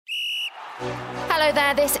Hello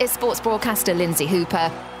there, this is sports broadcaster Lynsey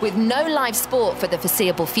Hooper. With no live sport for the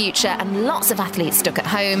foreseeable future and lots of athletes stuck at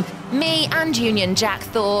home, me and Union Jack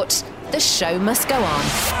thought the show must go on.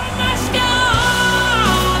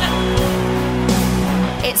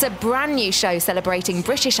 It's a brand new show celebrating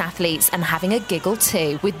British athletes and having a giggle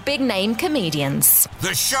too, with big name comedians.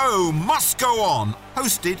 The show must go on,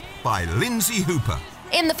 hosted by Lynsey Hooper.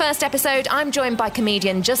 In the first episode, I'm joined by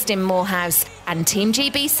comedian Justin Moorhouse and Team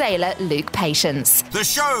GB sailor Luke Patience. The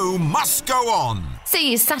show must go on.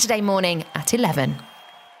 See you Saturday morning at 11.